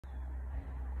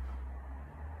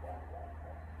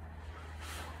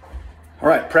All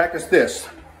right, practice this.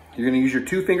 You're gonna use your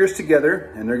two fingers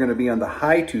together and they're gonna be on the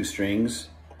high two strings.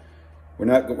 We're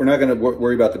not gonna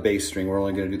worry about the bass string. We're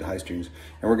only gonna do the high strings.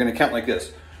 And we're gonna count like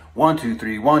this. 1, 2,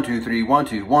 3, 1, 2, 3, 1,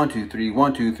 2, 1, 2, 3,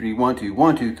 1, 2, 3, 1, 2,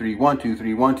 1, 2, 3, 1, 2,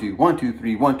 3, 1, 2, 1, 2,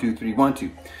 3, 1, 2, 3, 1,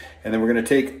 2. And then we're gonna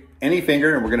take any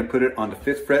finger and we're gonna put it on the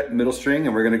 5th fret middle string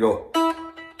and we're gonna go,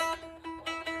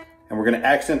 and we're gonna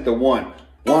accent the 1.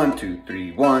 1, 2,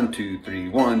 3, 1, 2, 3,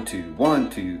 1, 2, 1,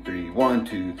 2, 3, 1,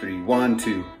 2, 3, 1,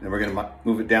 2. And we're gonna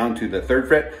move it down to the 3rd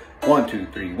fret. 1, 2,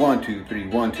 3, 1, 2, 3,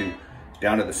 1, 2.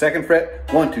 Down to the 2nd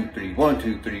fret. 1, 2, 3, 1,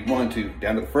 2, 3, 1, 2.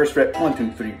 Down to the 1st fret. 1,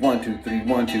 2, 3, 1, 2, 3,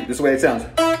 1, 2. This is the way it sounds.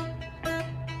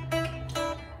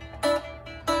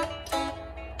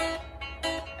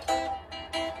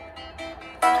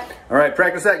 All right,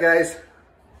 practice that, guys.